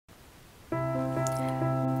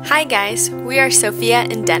Hi guys, we are Sophia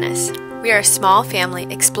and Dennis. We are a small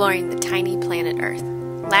family exploring the tiny planet Earth.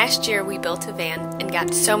 Last year we built a van and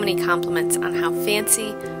got so many compliments on how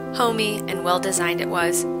fancy, homey, and well designed it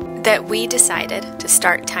was that we decided to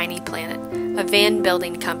start Tiny Planet, a van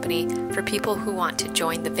building company for people who want to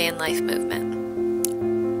join the van life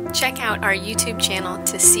movement. Check out our YouTube channel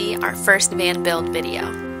to see our first van build video.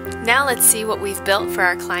 Now let's see what we've built for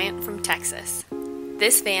our client from Texas.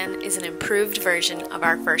 This van is an improved version of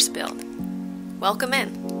our first build. Welcome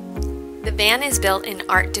in! The van is built in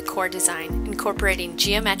Art Deco design, incorporating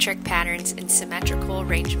geometric patterns and symmetrical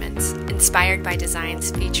arrangements, inspired by designs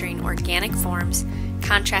featuring organic forms,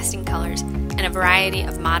 contrasting colors, and a variety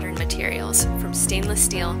of modern materials, from stainless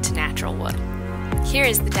steel to natural wood. Here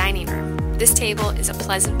is the dining room. This table is a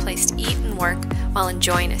pleasant place to eat and work while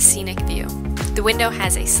enjoying a scenic view. The window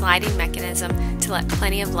has a sliding mechanism to let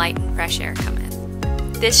plenty of light and fresh air come in.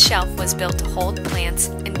 This shelf was built to hold plants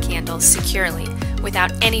and candles securely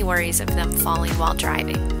without any worries of them falling while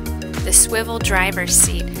driving. The swivel driver's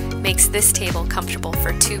seat makes this table comfortable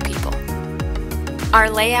for 2 people. Our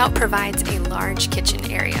layout provides a large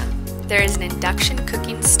kitchen area. There is an induction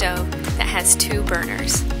cooking stove that has 2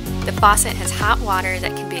 burners. The faucet has hot water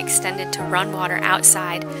that can be extended to run water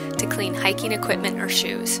outside to clean hiking equipment or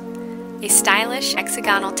shoes. A stylish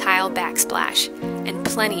hexagonal tile backsplash, and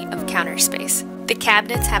plenty of counter space. The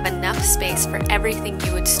cabinets have enough space for everything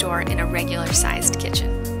you would store in a regular-sized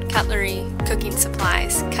kitchen. Cutlery, cooking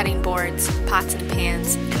supplies, cutting boards, pots and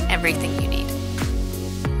pans, and everything you need.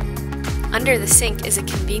 Under the sink is a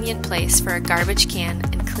convenient place for a garbage can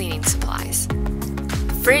and cleaning supplies.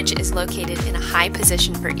 The fridge is located in a high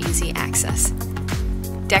position for easy access.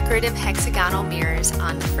 Decorative hexagonal mirrors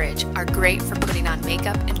on the fridge are great for putting on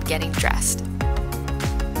makeup and getting dressed.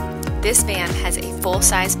 This van has a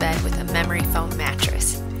full-size bed with a memory foam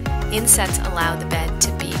mattress. Insets allow the bed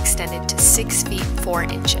to be extended to 6 feet 4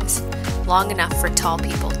 inches, long enough for tall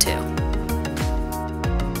people too.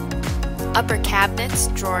 Upper cabinets,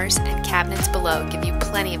 drawers, and cabinets below give you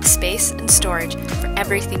plenty of space and storage for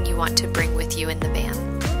everything you want to bring with you in the van.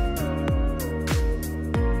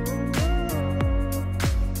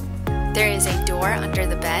 There is a door under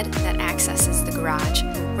the bed that accesses the garage,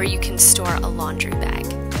 where you can store a laundry bag.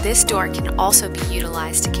 This door can also be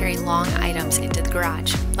utilized to carry long items into the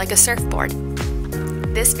garage, like a surfboard.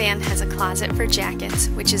 This van has a closet for jackets,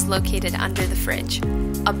 which is located under the fridge.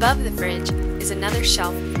 Above the fridge is another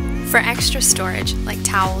shelf for extra storage, like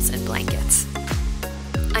towels and blankets.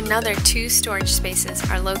 Another 2 storage spaces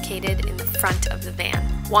are located in the front of the van.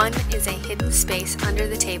 One is a hidden space under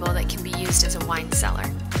the table that can be used as a wine cellar.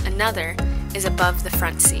 Another is above the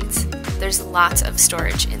front seats. There's lots of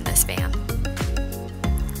storage in this van.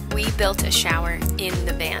 We built a shower in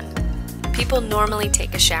the van. People normally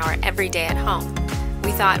take a shower every day at home.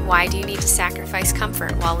 We thought, why do you need to sacrifice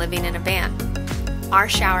comfort while living in a van? Our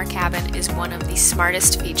shower cabin is one of the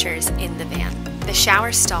smartest features in the van. The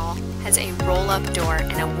shower stall has a roll-up door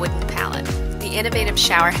and a wooden pallet. The innovative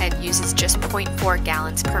showerhead uses just 0.4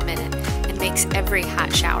 gallons per minute and makes every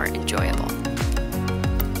hot shower enjoyable.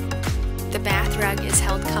 The bath rug is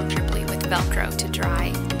held comfortably with Velcro to dry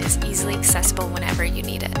and is easily accessible whenever you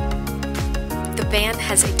need it. The van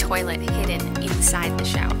has a toilet hidden inside the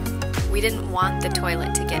shower. We didn't want the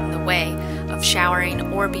toilet to get in the way of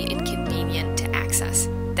showering or be inconvenient to access.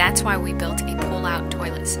 That's why we built a pull-out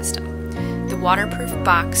toilet system. The waterproof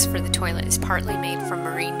box for the toilet is partly made from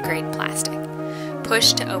marine-grade plastic.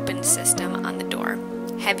 Push-to-open system on the door.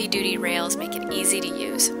 Heavy-duty rails make it easy to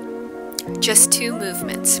use. Just 2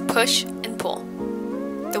 movements, push and pull.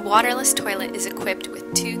 The waterless toilet is equipped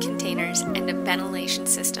with 2 containers and a ventilation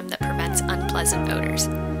system that prevents unpleasant odors.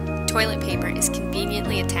 Toilet paper is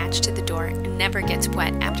conveniently attached to the door and never gets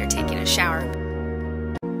wet after taking a shower.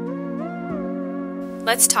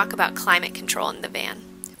 Let's talk about climate control in the van.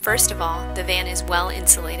 First of all, the van is well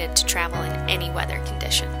insulated to travel in any weather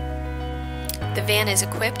condition. The van is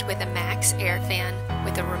equipped with a Maxxair fan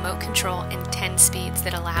with a remote control and 10 speeds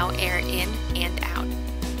that allow air in and out.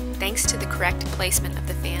 Thanks to the correct placement of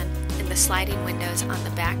the fan and the sliding windows on the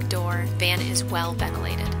back door, the van is well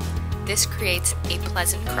ventilated. This creates a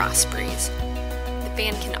pleasant cross breeze. The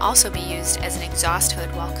fan can also be used as an exhaust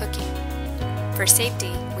hood while cooking. For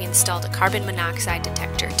safety, we installed a carbon monoxide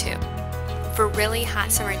detector too. For really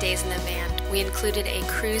hot summer days in the van, we included a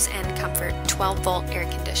Cruise End Comfort 12-volt air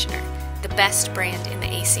conditioner, the best brand in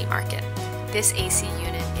the AC market. This AC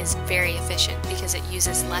unit is very efficient because it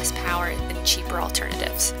uses less power than cheaper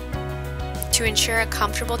alternatives. To ensure a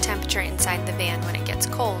comfortable temperature inside the van when it gets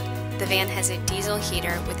cold, the van has a diesel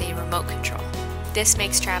heater with a remote control. This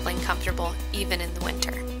makes traveling comfortable even in the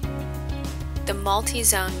winter. The The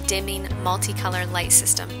Multizone dimming multicolor light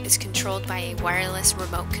system is controlled by a wireless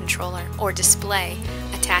remote controller or display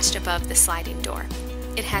attached above the sliding door.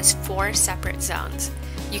 It has 4 separate zones.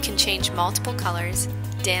 You can change multiple colors,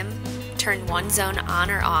 dim, turn one zone on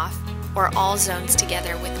or off, or all zones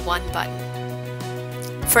together with one button.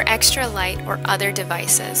 For extra light or other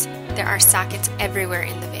devices, there are sockets everywhere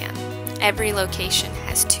in the van. Every location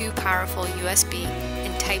has 2 powerful USB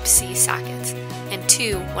and Type-C sockets and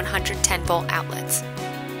 2 110-volt outlets.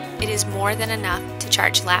 It is more than enough to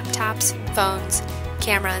charge laptops, phones,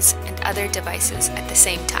 cameras, and other devices at the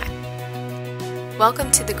same time.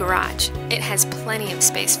 Welcome to the garage. It has plenty of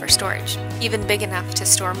space for storage, even big enough to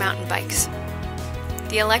store mountain bikes.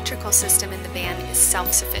 The electrical system in the van is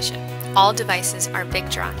self-sufficient. All devices are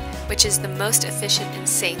Victron, which is the most efficient and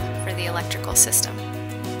safe for the electrical system.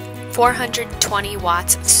 420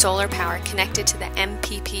 watts of solar power connected to the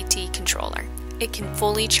MPPT controller. It can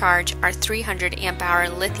fully charge our 300 amp hour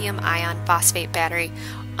lithium-ion phosphate battery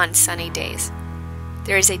on sunny days.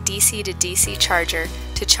 There is a DC to DC charger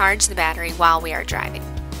to charge the battery while we are driving.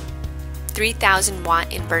 3,000 watt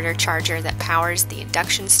inverter charger that powers the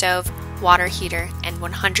induction stove, water heater, and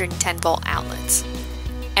 110 volt outlets.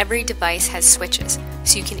 Every device has switches,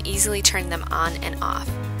 so you can easily turn them on and off,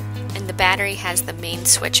 and the battery has the main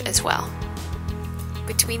switch as well.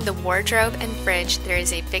 Between the wardrobe and fridge, there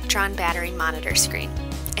is a Victron battery monitor screen,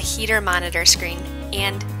 a heater monitor screen,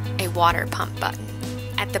 and a water pump button.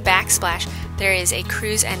 At the backsplash, there is a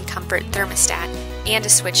cruise and comfort thermostat and a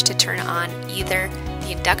switch to turn on either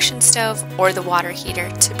the induction stove or the water heater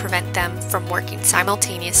to prevent them from working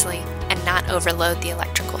simultaneously and not overload the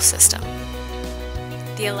electrical system.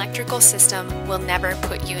 The electrical system will never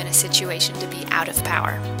put you in a situation to be out of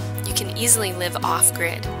power. You can easily live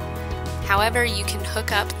off-grid. However, you can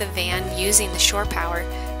hook up the van using the shore power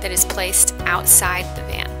that is placed outside the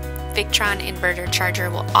van. Victron inverter charger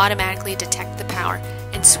will automatically detect the power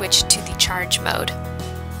and switch to the charge mode.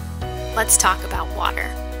 Let's talk about water.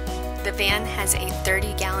 The van has a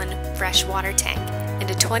 30-gallon freshwater tank and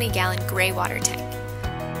a 20-gallon greywater tank.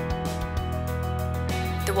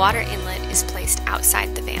 The water inlet is placed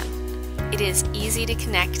outside the van. It is easy to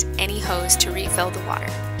connect any hose to refill the water.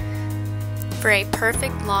 For a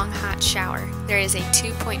perfect long hot shower, there is a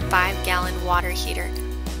 2.5-gallon water heater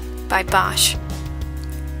by Bosch.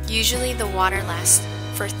 Usually the water lasts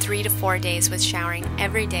for 3 to 4 days with showering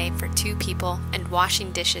every day for 2 people and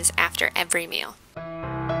washing dishes after every meal.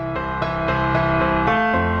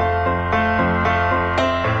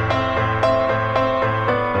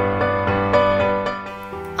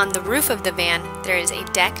 On the roof of the van, there is a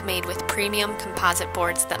deck made with premium composite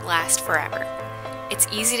boards that last forever. It's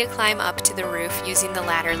easy to climb up to the roof using the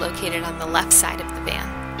ladder located on the left side of the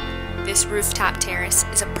van. This rooftop terrace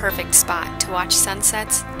is a perfect spot to watch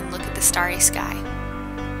sunsets and look at the starry sky.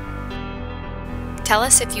 Tell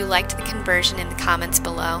us if you liked the conversion in the comments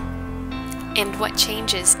below. And what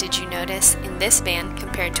changes did you notice in this van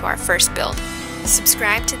compared to our first build?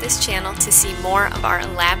 Subscribe to this channel to see more of our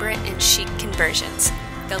elaborate and chic conversions.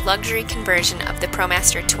 The luxury conversion of the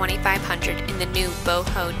Promaster 2500 in the new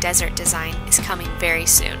boho desert design is coming very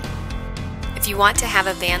soon. If you want to have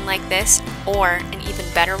a van like this, or an even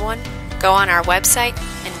better one, go on our website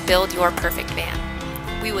and build your perfect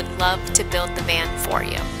van. We would love to build the van for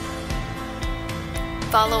you.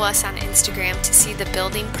 Follow us on Instagram to see the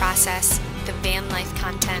building process, the van life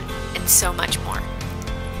content, and so much more.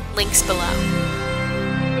 Links below.